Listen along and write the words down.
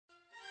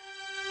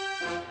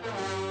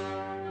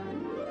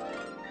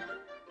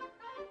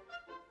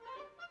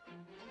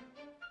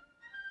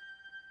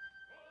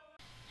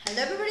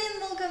Hello everybody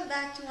and welcome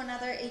back to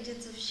another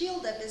Agents of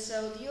S.H.I.E.L.D.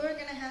 episode. You're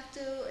gonna have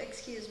to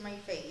excuse my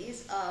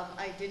face.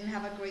 I didn't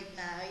have a great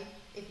night.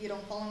 If you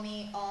don't follow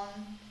me on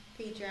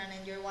Patreon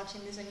and you're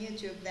watching this on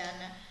YouTube, then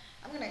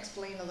I'm gonna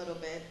explain a little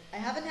bit. I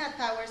haven't had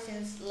power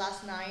since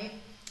last night.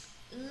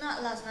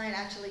 Not last night,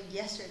 actually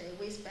yesterday.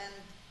 We spent,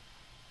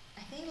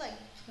 I think, like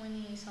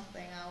 20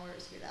 something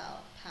hours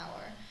without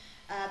power.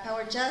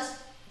 Power just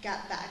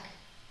got back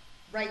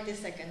right this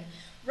second.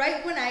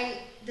 Right when I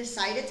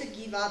decided to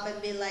give up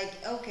and be like,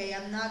 okay,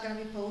 I'm not gonna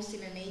be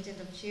posting an Agent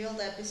of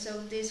S.H.I.E.L.D.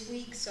 episode this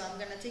week, so I'm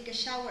gonna take a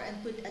shower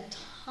and put a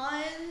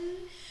ton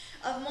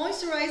of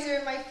moisturizer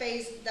in my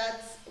face.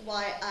 That's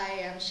why I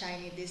am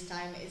shiny this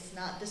time. It's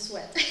not the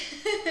sweat.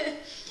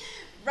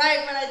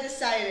 Right when I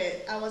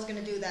decided I was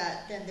gonna do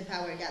that, then the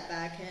power got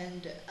back,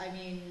 and I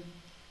mean,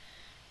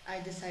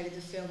 I decided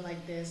to film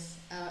like this.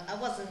 I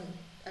wasn't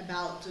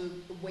about to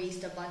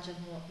waste a bunch of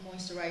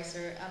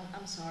moisturizer.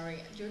 I'm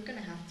sorry. You're gonna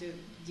have to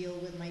deal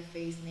with my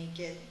face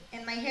naked.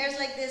 And my hair's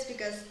like this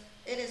because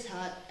it is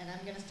hot and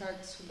I'm gonna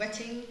start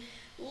sweating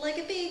like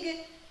a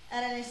pig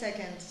at any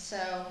second.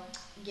 So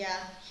yeah,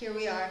 here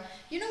we are.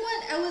 You know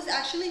what? I was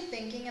actually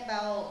thinking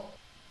about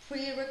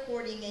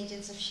pre-recording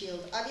Agents of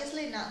S.H.I.E.L.D.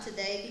 Obviously not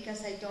today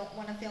because I don't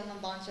want to film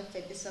a bunch of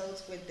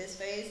episodes with this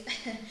face.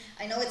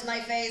 I know it's my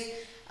face.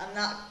 I'm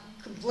not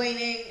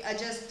complaining. I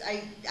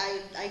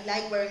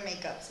like wearing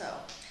makeup. So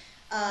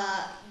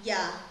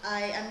yeah,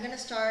 I'm gonna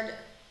start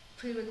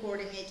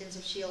pre-recording Agents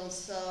of S.H.I.E.L.D.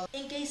 So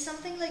in case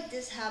something like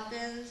this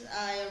happens,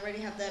 I already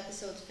have the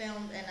episodes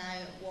filmed and I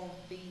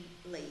won't be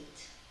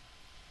late.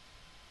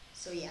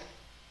 So yeah,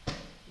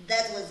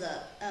 that was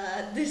up.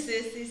 This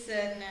is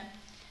season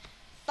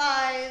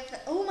 5.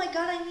 Oh my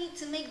god, I need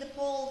to make the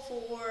poll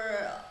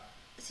for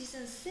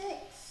season 6.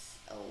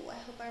 Oh, I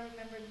hope I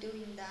remember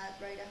doing that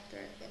right after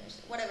I finish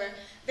it. Whatever.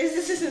 This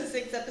is season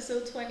 6,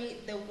 episode 20,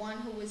 The One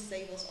Who Will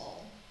Save Us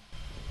All.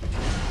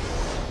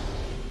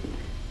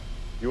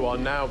 You are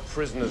now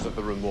prisoners of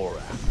the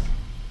Remora.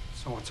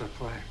 So what's our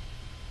plan?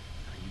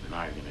 You and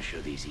I are gonna show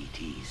these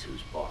ETs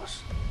who's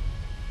boss.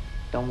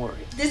 Don't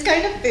worry. This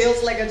kind of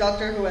feels like a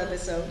Doctor Who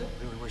episode.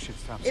 I really wish you'd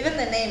stop. Even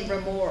the name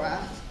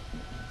Remora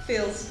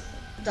feels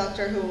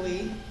Doctor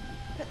Who-y.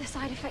 But the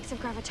side effects of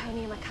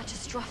gravitonium are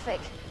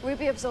catastrophic.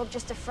 Ruby absorbed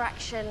just a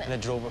fraction. And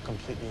it drove her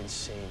completely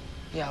insane.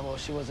 Yeah, well,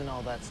 she wasn't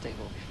all that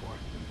stable before.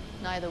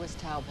 Neither was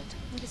Talbot.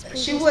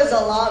 She was a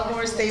lot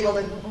more stable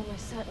than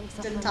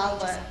Talbot.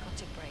 Talbot.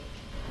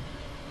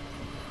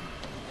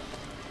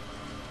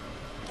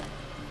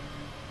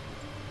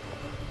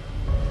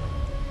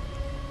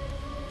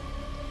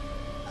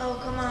 Oh,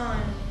 come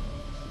on.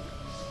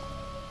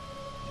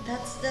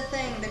 That's the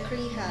thing the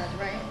Kree had,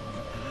 right?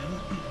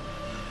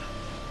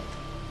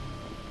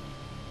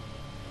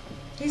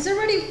 He's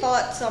already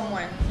fought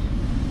someone.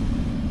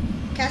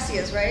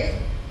 Cassius, right?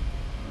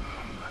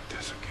 Not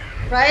this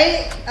again.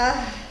 Right?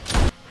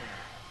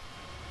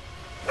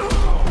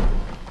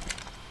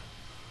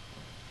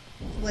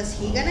 Was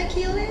he gonna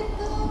kill it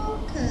though?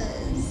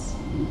 Cause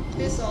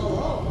he's all,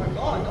 oh my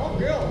god, don't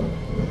kill.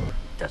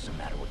 Doesn't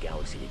matter what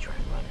galaxy they try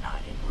and run and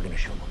hide in. We're gonna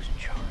show them who's in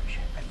charge.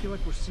 I feel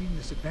like we're seeing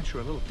this adventure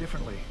a little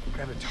differently.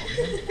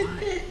 Gravitonium?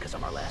 Why? Because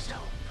I'm our last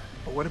hope.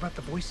 But what about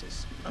the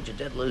voices? Bunch of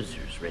dead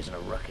losers raising a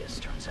ruckus.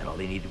 Turns out all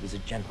they needed was a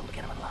general to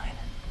get them in line.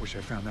 Wish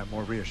I found that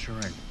more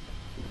reassuring.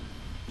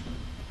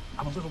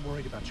 I'm a little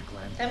worried about you,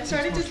 Glenn. I'm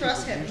starting to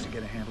trust him. To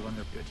get a handle on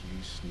their... Yet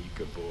you sneak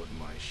aboard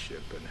my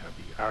ship and have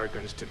the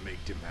arrogance to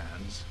make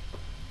demands.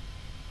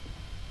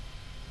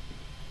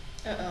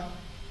 Uh-oh.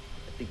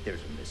 I think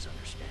there's a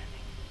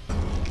misunderstanding.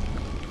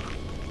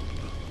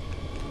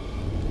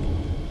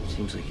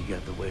 Seems like you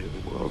got the weight of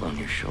the world on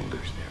your shoulders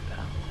there,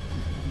 pal.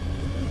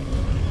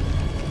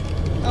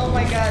 Oh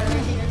my god,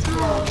 making it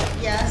explode.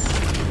 Yes.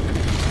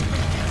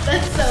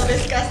 That's so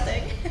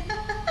disgusting.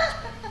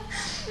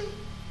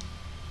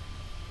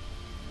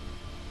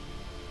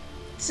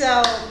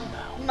 So,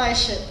 my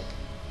ship.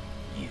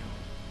 You.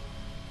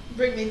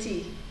 Bring me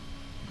tea.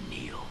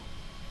 Kneel.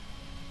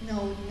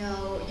 No,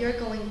 you're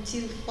going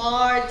too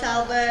far,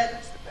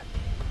 Talbot.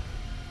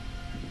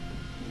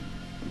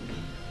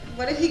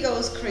 What if he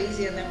goes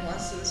crazy and then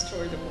wants to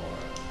destroy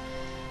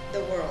the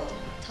world?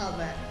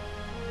 Talbot.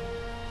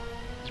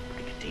 It's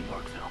pretty good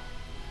teamwork, Phil.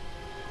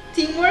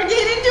 Teamwork? He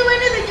didn't do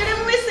anything. You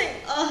didn't listen.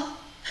 Oh.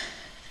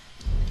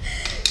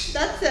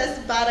 That says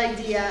bad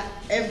idea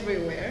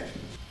everywhere.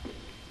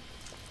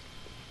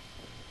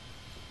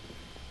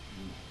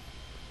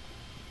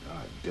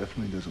 God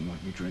definitely doesn't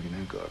want me drinking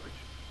that garbage.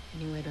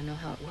 Any way to know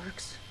how it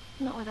works?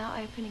 Not without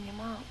opening him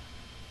up.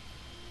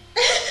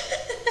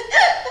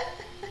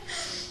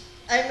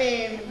 I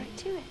mean... Get right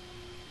to it.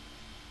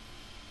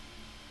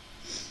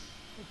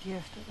 The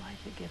gift of life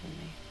you've given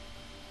me.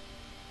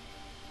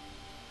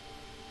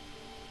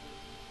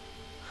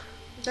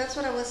 That's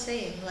what I was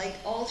saying. Like,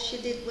 all she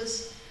did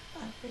was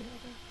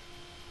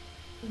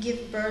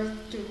give birth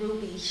to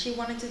Ruby. She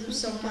wanted to do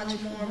so much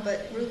more,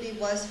 but Ruby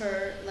was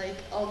her, like,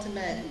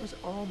 ultimate It was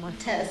all my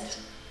test.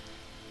 fault.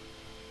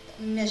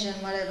 Mission,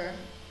 whatever.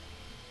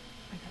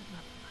 I got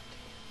nothing left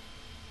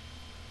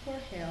to Poor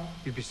Hale.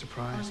 You'd be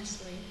surprised.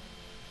 Honestly.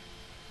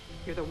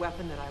 You're the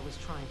weapon that I was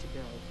trying to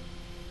build.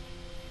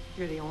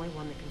 You're the only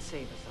one that can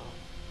save us all.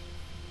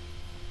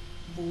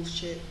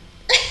 Bullshit.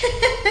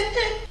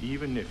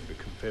 Even if the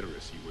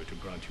Confederacy were to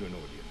grant you an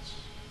audience,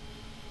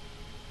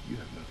 you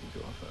have nothing to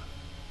offer.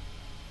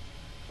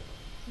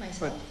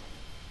 Myself.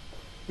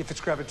 If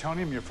it's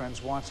gravitonium your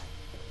friends want,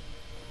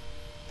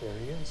 there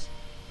he is.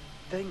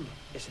 Thing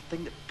is a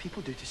thing that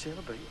people do to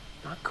celebrate.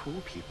 Not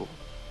cool people.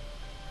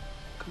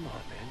 Come on,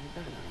 man,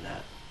 you're better than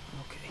that.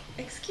 Okay.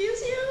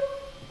 Excuse you?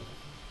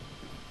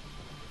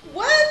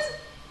 What?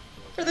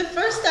 For the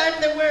first time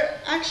they were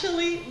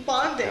actually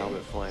bonding.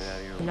 Helmet flying out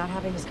of your I'm not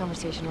having this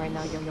conversation right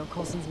now, Yo-Yo.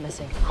 Coulson's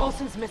missing.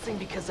 Coulson's missing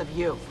because of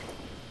you.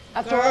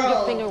 After all Girl.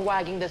 your finger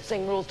wagging, the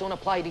same rules don't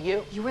apply to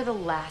you. You are the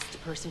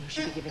last person who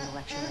should be giving a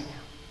lecture right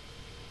now.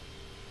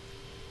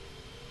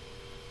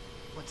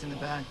 What's in the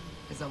bag?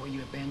 Is that what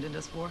you abandoned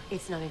us for?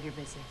 It's none of your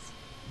business.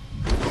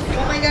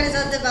 Oh my god, is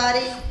that the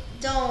body?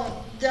 Don't.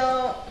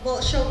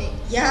 Well, show me.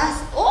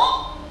 Yes.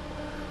 Oh!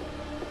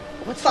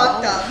 What's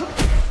Fucked wrong? up.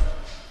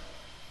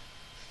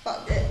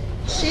 Fuck it.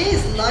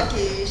 She's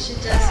lucky. She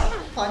just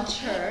punched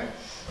her.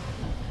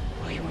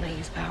 Well, you want to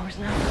use powers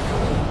now?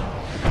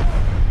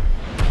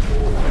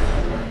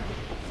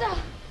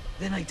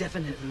 Then I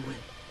definitely win.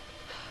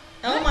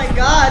 Oh my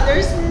god,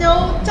 there's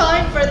no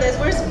time for this.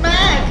 Where's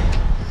Mac?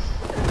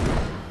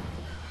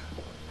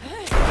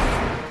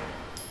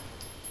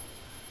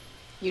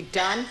 You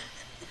done?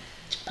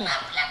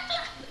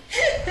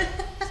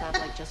 Sounds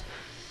like just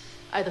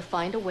either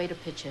find a way to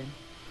pitch in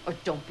or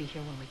don't be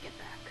here when we get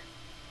back.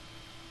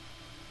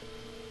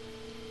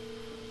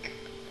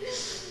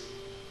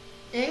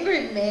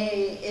 Angry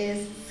May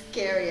is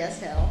scary as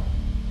hell.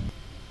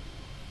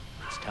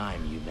 It's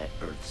time you met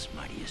Earth's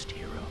mightiest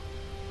hero.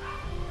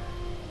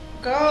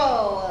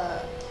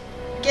 Girl,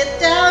 get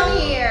down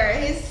here.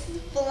 He's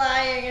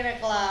flying in a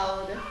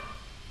cloud.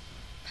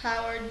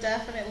 Power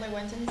definitely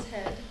went in his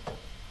head.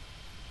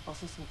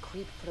 Also, some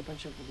creep put a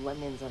bunch of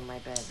lemons on my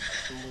bed.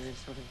 Some weird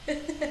sort of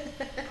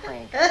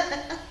prank.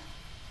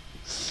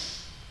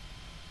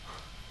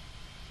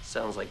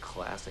 Sounds like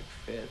classic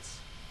Fitz.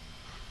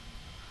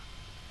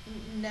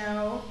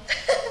 No.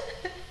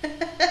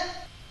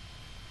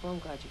 Well, I'm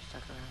glad you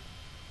stuck around,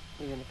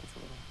 even if it's a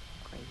little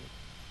crazy.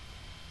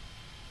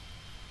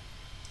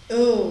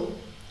 Ooh,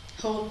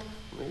 hope.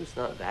 Maybe it's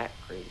not that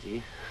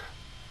crazy.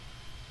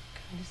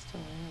 Kinda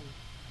still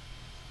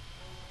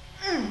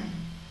am.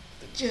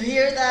 Did you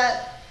hear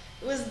that?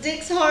 It was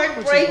Dick's heart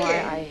Which breaking. is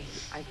why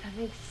that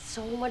makes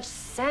so much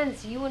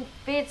sense. You and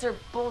Fitz are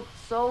both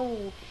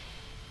so...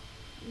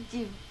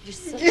 You're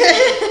so...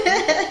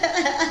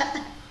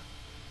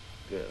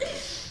 Good.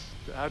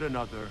 To add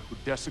another who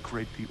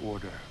desecrate the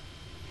order.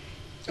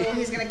 Oh,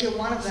 he's gonna kill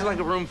one of This is them. like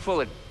a room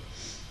full of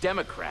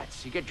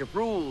Democrats. You get your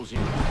rules.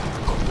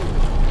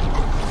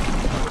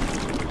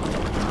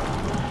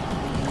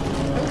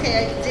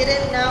 Okay, I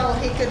didn't know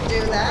he could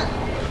do that.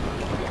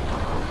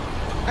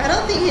 I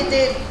don't think he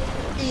did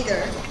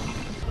either.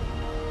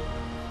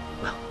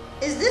 Well.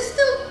 Is this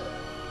still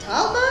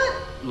Talbot?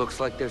 Looks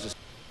like there's a...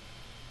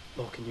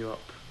 Locking you up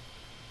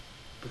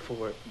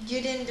before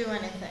You didn't do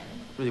anything.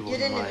 really You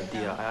wasn't didn't my even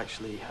idea. know. I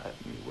actually had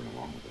went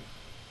along with it.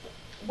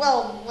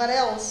 Well, what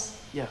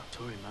else? Yeah,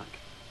 sorry, Mac.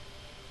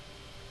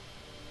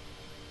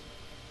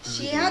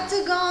 She had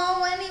to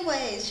go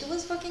anyways. She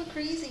was fucking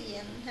crazy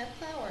and had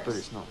powers. But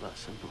it's not that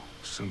simple.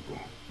 Simple.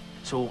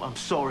 So I'm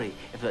sorry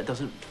if that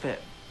doesn't fit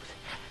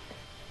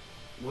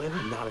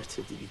whatever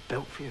narrative that you've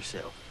built for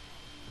yourself.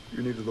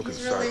 You need to look He's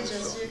inside religious,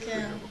 yourself you and figure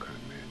can. out what kind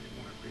of man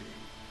you want to be.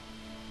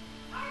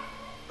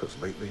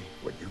 Because lately,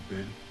 what you've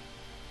been,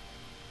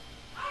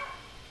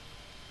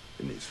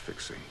 it needs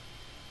fixing.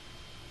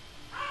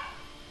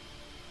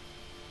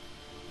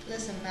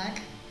 Listen,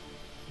 Mac.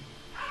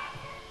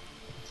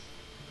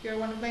 You're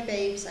one of my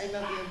babes. I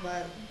love you,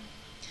 but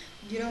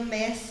you don't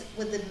mess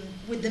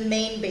with the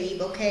main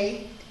babe,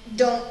 okay?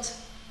 Don't.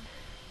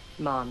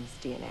 Mom's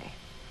DNA.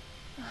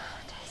 Oh,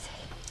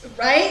 Daisy.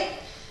 Right?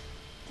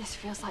 This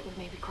feels like we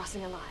may be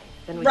crossing a line.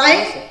 Then we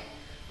Right? cross it.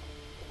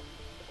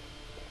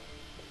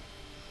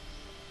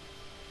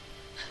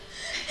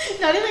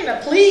 Not even a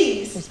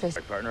please. We're supposed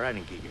My partner, I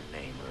didn't get your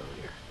name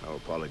earlier. No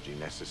apology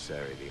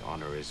necessary. The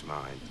honor is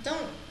mine.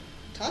 Don't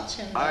touch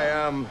him. I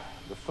though. am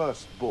the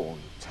firstborn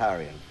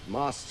Tarian,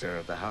 master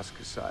of the House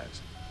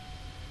Cassius.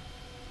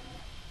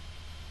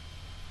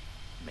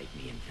 Make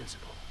me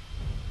invincible.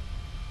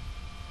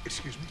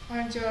 Excuse me?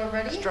 Aren't you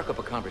already? Struck up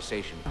a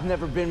conversation. I've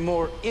never been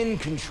more in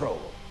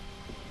control.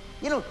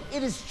 You know,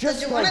 it is Did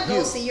just you like want to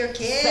go see your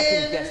kid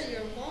second-guessing. or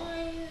your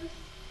wife?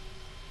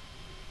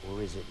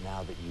 Or is it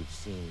now that you've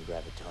seen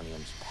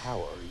Gravitonium's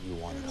power, you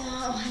want it No,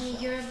 all for honey,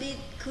 yourself? you're a bit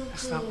cuckoo.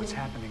 That's not what's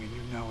happening, and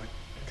you know it.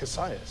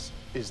 Cassius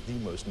is the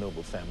most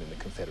noble family in the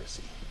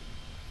Confederacy.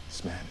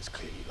 This man is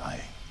clearly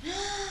lying.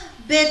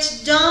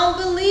 Bitch, don't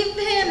believe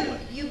him.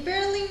 You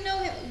barely know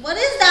him. What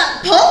is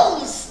that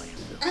pose?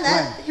 And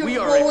that We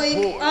are at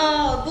heroic. war.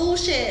 Oh,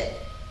 bullshit.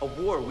 A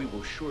war we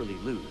will surely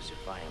lose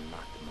if I am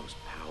not the most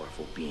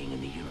powerful being in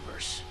the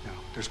universe. No,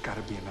 there's got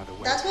to be another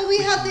way. That's why we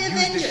have the can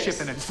Avengers. Use this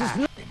ship and attack.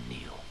 Then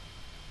kneel.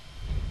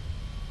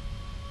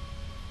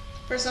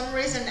 For some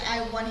reason,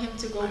 I want him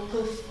to go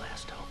poof.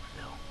 Last hope,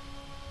 Phil.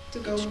 To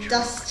go It's true,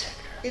 dust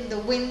protector. in the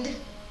wind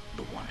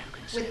The one who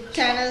can save with us.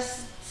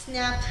 Thanos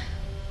snap.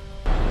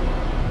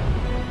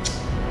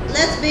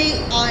 Let's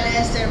be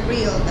honest and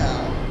real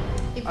though.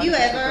 If you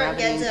ever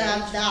get to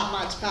have that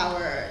much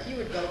power, you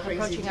would go crazy.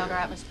 Approaching outer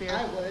atmosphere.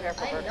 I would.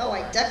 Careful, I vertical know.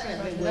 I burn.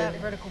 definitely Roger that,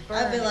 would. vertical burn.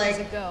 I'd be As it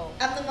like, go.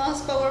 I'm the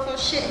most powerful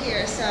shit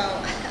here,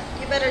 so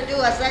you better do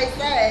as I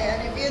say.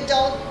 And if you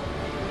don't,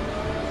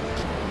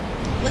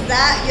 with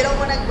that, you don't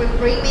want to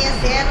bring me a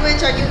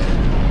sandwich, or you?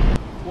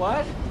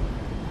 What?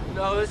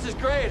 No, this is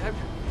great. I'm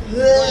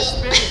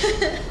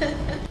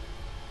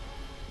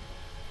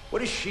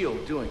What is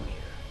S.H.I.E.L.D. doing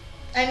here?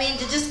 I mean,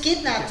 you just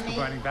kidnapped me.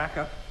 Providing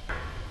backup.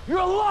 You're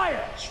a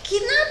liar! You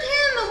kidnapped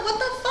him. What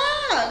the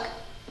fuck?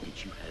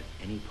 Did you have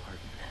any part in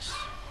this?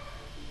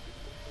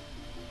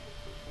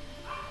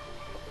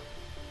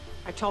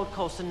 I told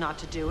Coulson not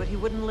to do it. He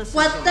wouldn't listen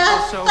What to me. the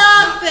Also, fuck,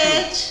 not true.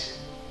 bitch?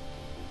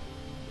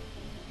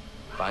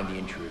 Find the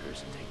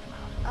intruders and take them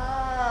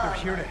out.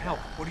 They're here to help.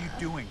 What are you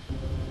doing?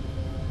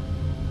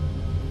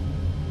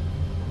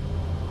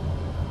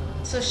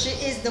 So she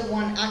is the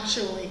one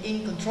actually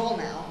in control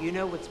now. You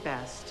know what's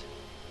best.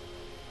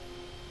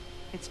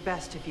 It's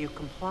best if you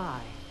comply.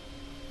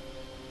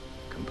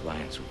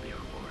 Compliance will be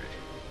rewarded.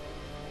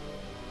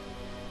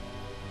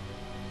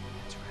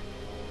 That's right.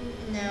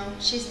 No,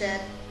 she's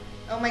dead.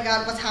 Oh my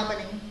god, what's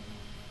happening?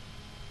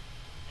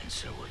 And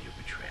so will your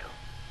betrayal.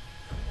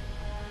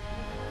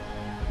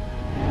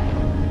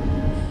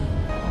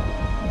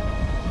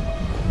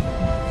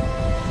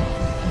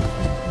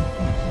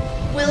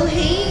 Will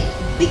he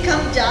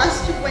become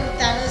dust when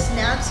Thanos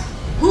snaps?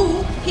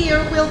 Who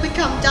here will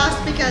become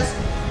dust because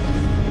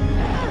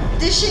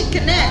this shit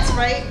connects,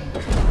 right?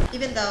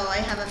 Even though I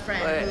have a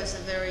friend who is a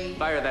very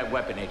Fire that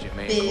weapon, Agent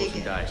May. big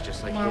Coulson dies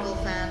just like Marvel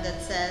you. fan that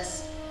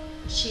says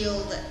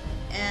S.H.I.E.L.D.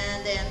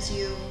 and the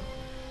MCU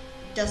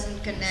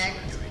doesn't connect.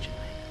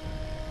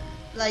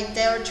 Like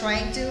they're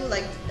trying to,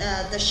 like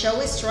the show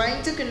is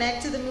trying to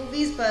connect to the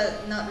movies,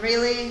 but not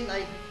really.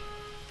 Like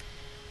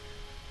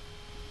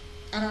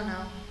I don't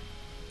know.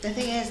 The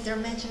thing is, they're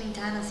mentioning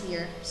Thanos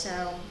here,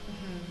 so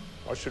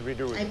What should we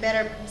do with I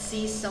better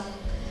see some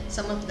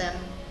of them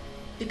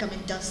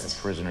becoming dust.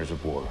 Prisoners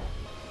of war.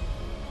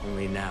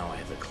 Only now I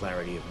have the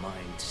clarity of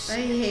mind. I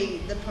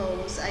hate the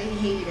pose. I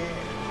hate it.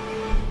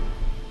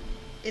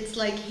 It's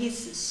like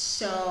he's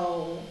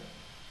so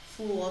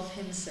full of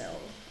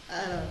himself.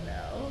 I don't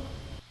know.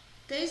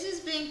 Daisy's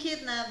being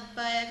kidnapped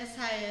by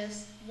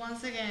Agasaias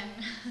once again.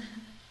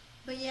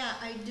 But yeah,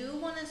 I do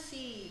want to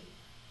see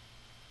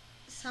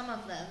some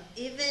of them,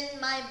 even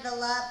my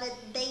beloved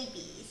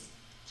babies,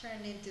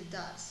 turned into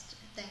dust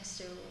thanks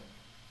to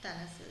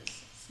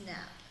Thanos'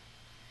 snap.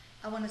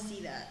 I want to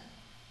see that.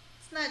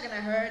 It's not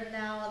gonna hurt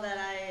now that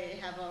I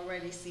have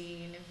already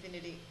seen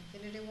Infinity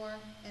War,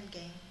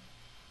 Endgame.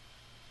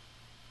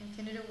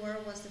 Infinity War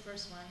was the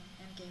first one,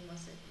 Endgame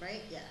was it,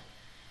 right? Yeah.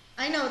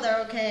 I know they're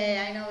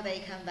okay, I know they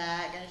come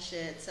back and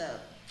shit, so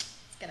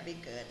it's gonna be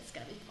good, it's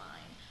gonna be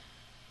fine.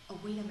 Oh,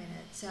 wait a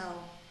minute, so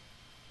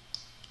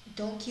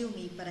don't kill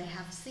me, but I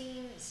have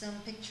seen some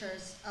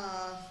pictures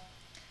of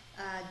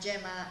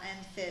Gemma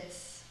and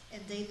Fitz,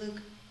 and they look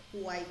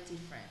quite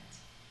different.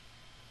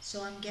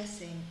 So I'm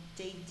guessing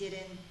they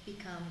didn't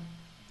become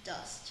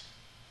dust.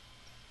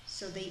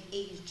 So they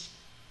aged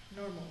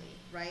normally,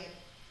 right?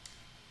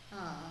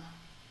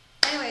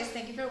 Anyways,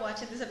 thank you for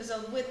watching this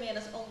episode with me, and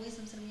as always,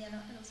 I'm Sarmiano,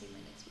 and I'll see you in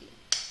my next video.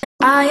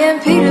 I am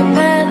Peter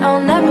Pan,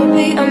 I'll never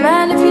be a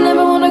man if you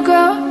never wanna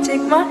grow.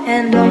 Take my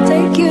hand, I'll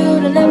take you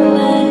to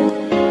Neverland.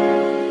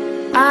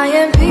 I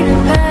am Peter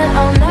Pan,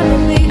 I'll never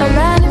be a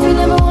man if you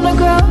never wanna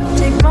grow.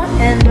 Take my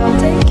hand, I'll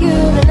take you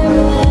to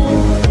Neverland.